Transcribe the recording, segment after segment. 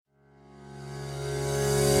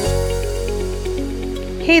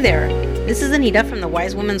Hey there, this is Anita from the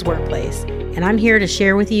Wise Women's Workplace, and I'm here to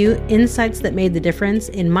share with you insights that made the difference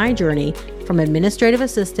in my journey from administrative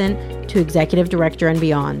assistant to executive director and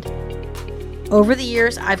beyond. Over the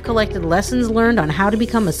years, I've collected lessons learned on how to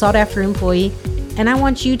become a sought-after employee, and I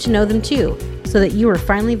want you to know them too, so that you are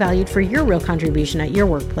finally valued for your real contribution at your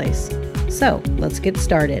workplace. So, let's get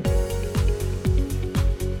started.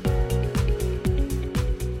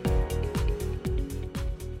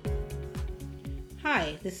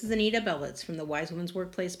 Hi, this is Anita Belitz from the Wise Women's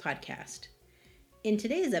Workplace podcast. In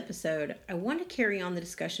today's episode, I want to carry on the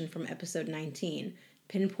discussion from episode 19,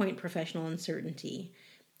 Pinpoint Professional Uncertainty,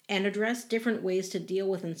 and address different ways to deal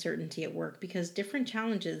with uncertainty at work because different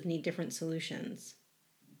challenges need different solutions.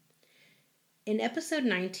 In episode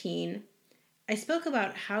 19, I spoke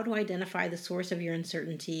about how to identify the source of your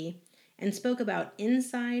uncertainty and spoke about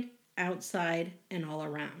inside, outside, and all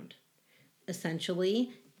around.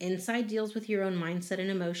 Essentially, inside deals with your own mindset and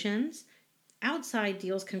emotions. Outside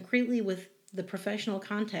deals concretely with the professional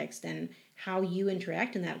context and how you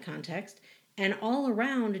interact in that context. And all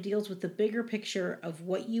around deals with the bigger picture of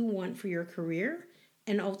what you want for your career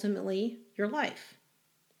and ultimately your life.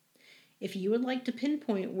 If you would like to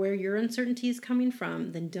pinpoint where your uncertainty is coming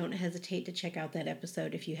from, then don't hesitate to check out that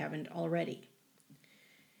episode if you haven't already.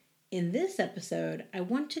 In this episode, I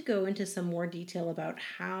want to go into some more detail about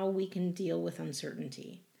how we can deal with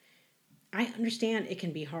uncertainty. I understand it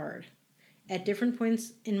can be hard. At different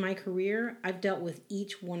points in my career, I've dealt with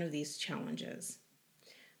each one of these challenges.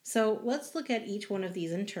 So let's look at each one of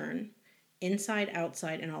these in turn, inside,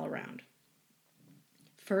 outside, and all around.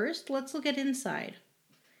 First, let's look at inside.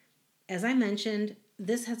 As I mentioned,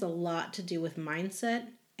 this has a lot to do with mindset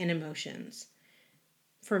and emotions.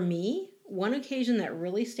 For me, one occasion that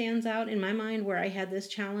really stands out in my mind where I had this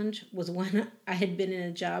challenge was when I had been in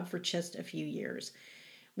a job for just a few years.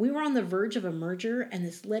 We were on the verge of a merger, and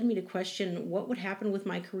this led me to question what would happen with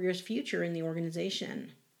my career's future in the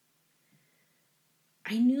organization.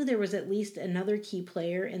 I knew there was at least another key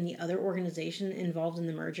player in the other organization involved in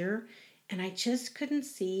the merger, and I just couldn't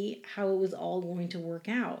see how it was all going to work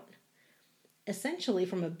out. Essentially,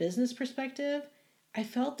 from a business perspective, I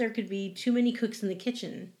felt there could be too many cooks in the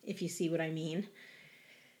kitchen, if you see what I mean.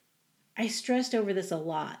 I stressed over this a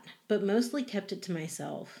lot, but mostly kept it to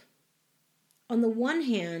myself. On the one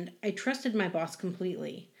hand, I trusted my boss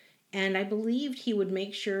completely, and I believed he would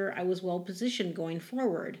make sure I was well positioned going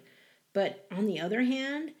forward. But on the other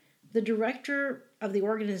hand, the director of the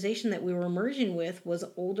organization that we were merging with was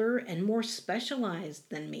older and more specialized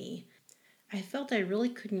than me. I felt I really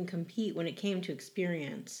couldn't compete when it came to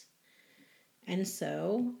experience. And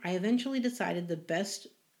so I eventually decided the best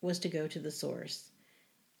was to go to the source.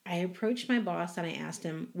 I approached my boss and I asked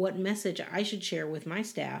him what message I should share with my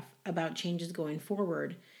staff about changes going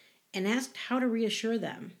forward and asked how to reassure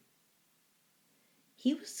them.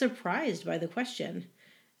 He was surprised by the question.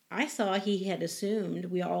 I saw he had assumed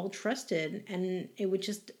we all trusted and it would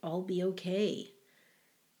just all be okay.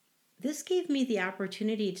 This gave me the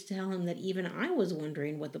opportunity to tell him that even I was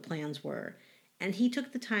wondering what the plans were, and he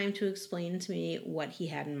took the time to explain to me what he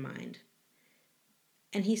had in mind.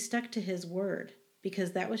 And he stuck to his word,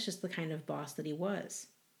 because that was just the kind of boss that he was.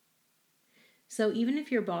 So even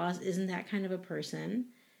if your boss isn't that kind of a person,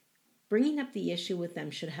 bringing up the issue with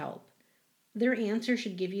them should help. Their answer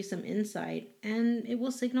should give you some insight, and it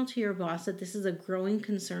will signal to your boss that this is a growing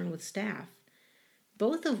concern with staff,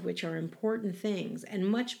 both of which are important things and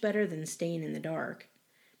much better than staying in the dark.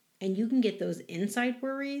 And you can get those inside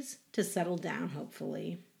worries to settle down,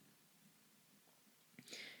 hopefully.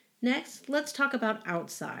 Next, let's talk about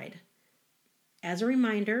outside. As a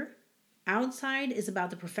reminder, outside is about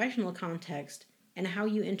the professional context and how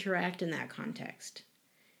you interact in that context.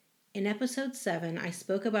 In episode 7, I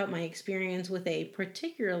spoke about my experience with a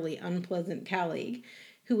particularly unpleasant colleague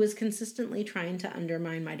who was consistently trying to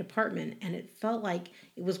undermine my department, and it felt like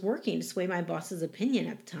it was working to sway my boss's opinion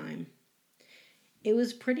at the time. It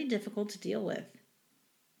was pretty difficult to deal with.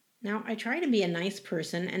 Now, I try to be a nice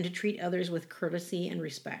person and to treat others with courtesy and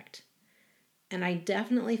respect. And I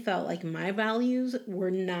definitely felt like my values were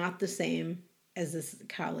not the same as this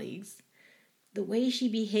colleague's. The way she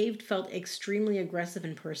behaved felt extremely aggressive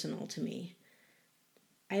and personal to me.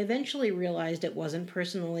 I eventually realized it wasn't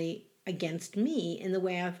personally against me in the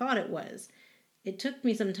way I thought it was. It took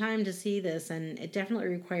me some time to see this, and it definitely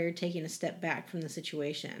required taking a step back from the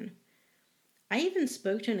situation. I even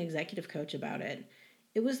spoke to an executive coach about it.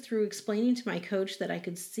 It was through explaining to my coach that I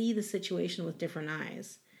could see the situation with different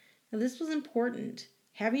eyes. Now, this was important.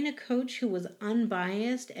 Having a coach who was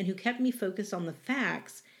unbiased and who kept me focused on the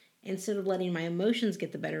facts instead of letting my emotions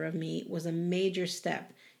get the better of me was a major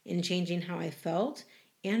step in changing how I felt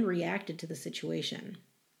and reacted to the situation.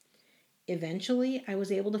 Eventually, I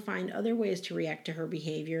was able to find other ways to react to her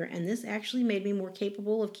behavior, and this actually made me more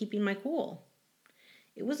capable of keeping my cool.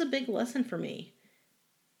 It was a big lesson for me.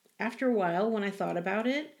 After a while, when I thought about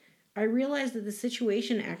it, I realized that the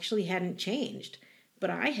situation actually hadn't changed, but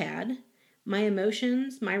I had. My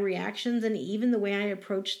emotions, my reactions, and even the way I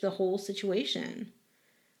approached the whole situation.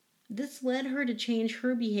 This led her to change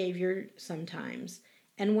her behavior sometimes,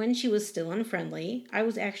 and when she was still unfriendly, I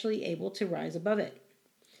was actually able to rise above it.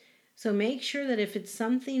 So make sure that if it's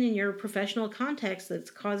something in your professional context that's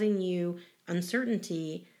causing you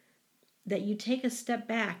uncertainty, that you take a step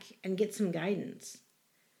back and get some guidance.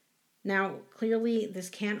 Now, clearly, this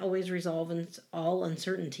can't always resolve all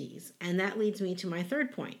uncertainties, and that leads me to my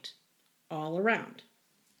third point, all around.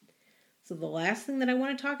 So the last thing that I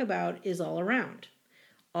want to talk about is all around.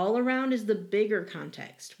 All around is the bigger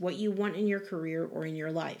context, what you want in your career or in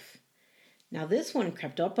your life. Now, this one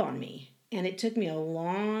crept up on me, and it took me a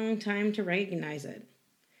long time to recognize it.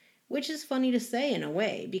 Which is funny to say in a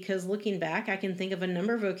way, because looking back, I can think of a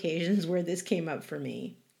number of occasions where this came up for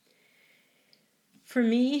me. For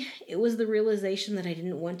me, it was the realization that I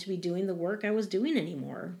didn't want to be doing the work I was doing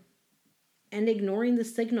anymore, and ignoring the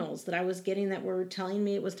signals that I was getting that were telling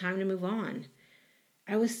me it was time to move on.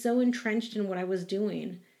 I was so entrenched in what I was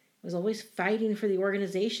doing. I was always fighting for the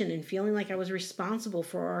organization and feeling like I was responsible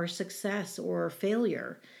for our success or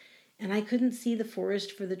failure, and I couldn't see the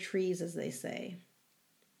forest for the trees, as they say.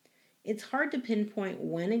 It's hard to pinpoint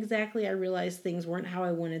when exactly I realized things weren't how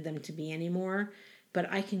I wanted them to be anymore,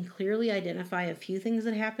 but I can clearly identify a few things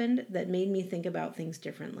that happened that made me think about things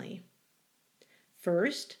differently.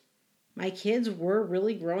 First, my kids were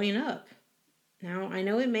really growing up. Now, I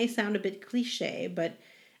know it may sound a bit cliche, but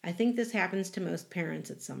I think this happens to most parents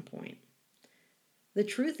at some point. The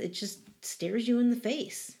truth, it just stares you in the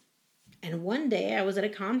face. And one day I was at a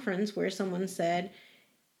conference where someone said,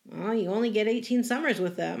 "Well, you only get 18 summers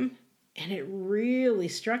with them." And it really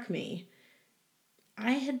struck me.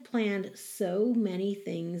 I had planned so many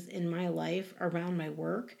things in my life around my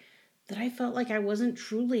work that I felt like I wasn't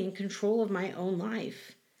truly in control of my own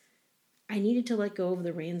life. I needed to let go of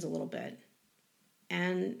the reins a little bit.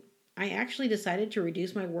 And I actually decided to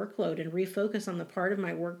reduce my workload and refocus on the part of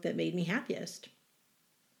my work that made me happiest.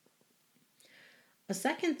 A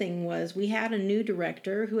second thing was we had a new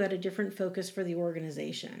director who had a different focus for the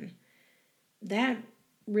organization. That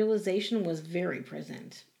realization was very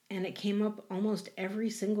present, and it came up almost every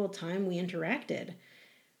single time we interacted.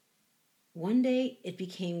 One day, it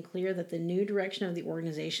became clear that the new direction of the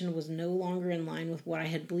organization was no longer in line with what I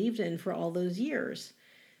had believed in for all those years.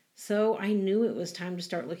 So I knew it was time to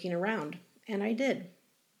start looking around, and I did.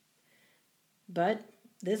 But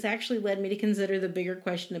this actually led me to consider the bigger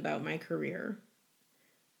question about my career.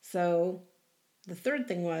 So the third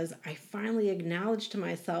thing was I finally acknowledged to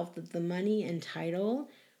myself that the money and title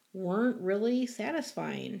weren't really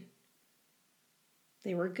satisfying.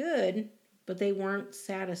 They were good, but they weren't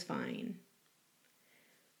satisfying.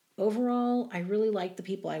 Overall, I really liked the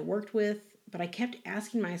people I worked with, but I kept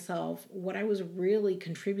asking myself what I was really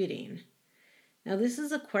contributing. Now, this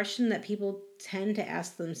is a question that people tend to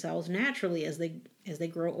ask themselves naturally as they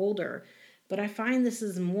grow older, but I find this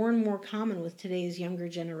is more and more common with today's younger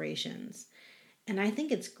generations. And I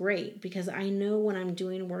think it's great because I know when I'm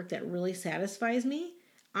doing work that really satisfies me,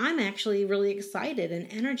 I'm actually really excited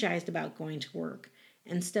and energized about going to work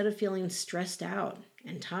instead of feeling stressed out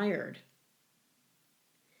and tired.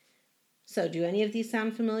 So, do any of these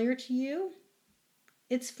sound familiar to you?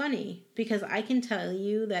 It's funny because I can tell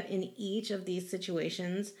you that in each of these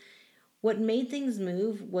situations, what made things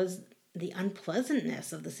move was the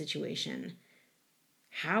unpleasantness of the situation,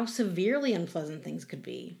 how severely unpleasant things could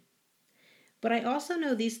be. But I also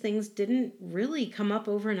know these things didn't really come up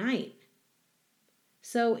overnight.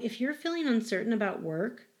 So if you're feeling uncertain about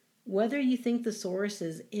work, whether you think the source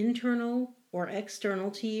is internal or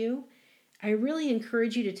external to you, I really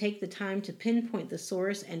encourage you to take the time to pinpoint the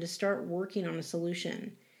source and to start working on a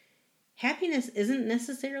solution. Happiness isn't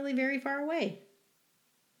necessarily very far away.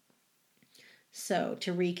 So,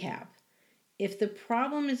 to recap, if the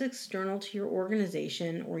problem is external to your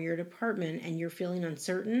organization or your department and you're feeling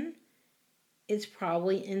uncertain, it's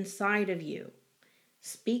probably inside of you.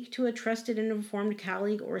 Speak to a trusted and informed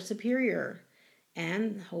colleague or superior,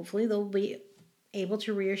 and hopefully they'll be able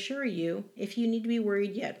to reassure you if you need to be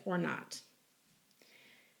worried yet or not.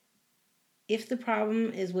 If the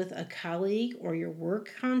problem is with a colleague or your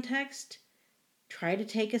work context, try to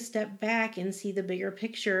take a step back and see the bigger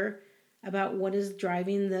picture about what is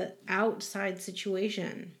driving the outside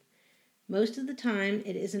situation. Most of the time,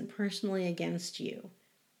 it isn't personally against you.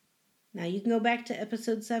 Now you can go back to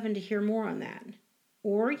episode 7 to hear more on that.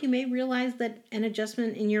 Or you may realize that an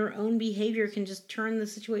adjustment in your own behavior can just turn the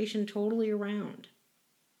situation totally around.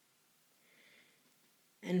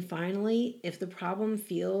 And finally, if the problem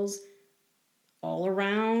feels all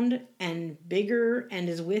around and bigger and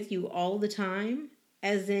is with you all the time,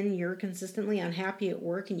 as in you're consistently unhappy at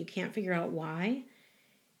work and you can't figure out why,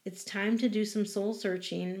 it's time to do some soul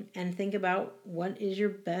searching and think about what is your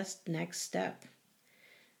best next step.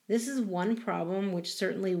 This is one problem which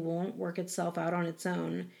certainly won't work itself out on its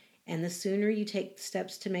own, and the sooner you take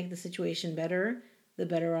steps to make the situation better, the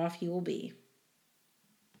better off you will be.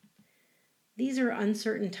 These are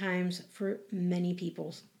uncertain times for many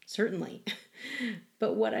people, certainly.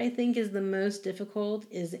 But what I think is the most difficult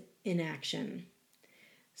is inaction.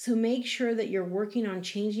 So make sure that you're working on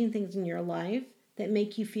changing things in your life that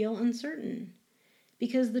make you feel uncertain.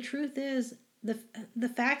 Because the truth is, the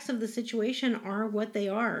facts of the situation are what they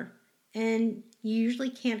are, and you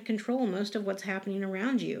usually can't control most of what's happening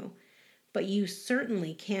around you, but you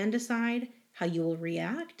certainly can decide how you will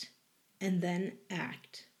react and then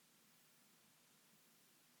act.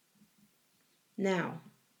 Now,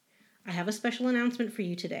 I have a special announcement for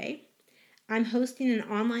you today. I'm hosting an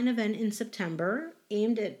online event in September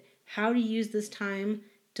aimed at how to use this time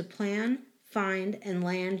to plan, find, and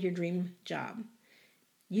land your dream job.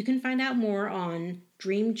 You can find out more on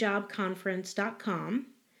dreamjobconference.com,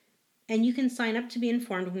 and you can sign up to be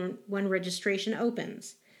informed when registration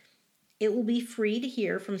opens. It will be free to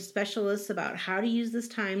hear from specialists about how to use this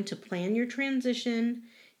time to plan your transition,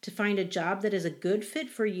 to find a job that is a good fit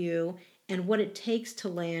for you, and what it takes to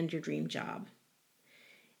land your dream job.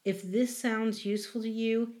 If this sounds useful to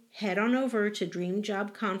you, head on over to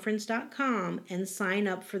dreamjobconference.com and sign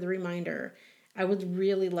up for the reminder. I would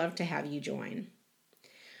really love to have you join.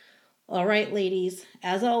 All right, ladies,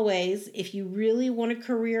 as always, if you really want a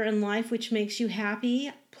career in life which makes you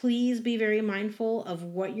happy, please be very mindful of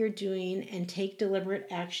what you're doing and take deliberate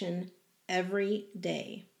action every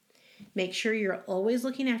day. Make sure you're always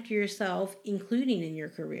looking after yourself, including in your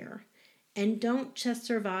career. And don't just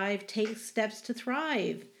survive, take steps to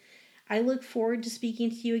thrive. I look forward to speaking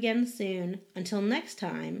to you again soon. Until next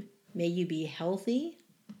time, may you be healthy,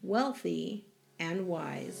 wealthy, and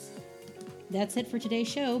wise. That's it for today's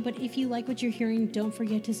show, but if you like what you're hearing, don't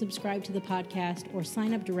forget to subscribe to the podcast or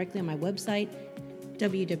sign up directly on my website,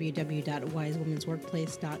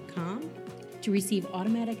 www.wisewomensworkplace.com, to receive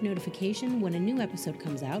automatic notification when a new episode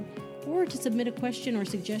comes out, or to submit a question or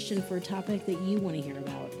suggestion for a topic that you want to hear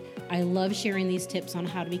about. I love sharing these tips on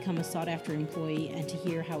how to become a sought-after employee and to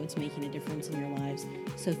hear how it's making a difference in your lives.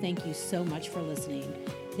 So thank you so much for listening.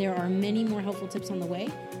 There are many more helpful tips on the way.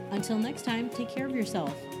 Until next time, take care of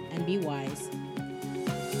yourself and be wise.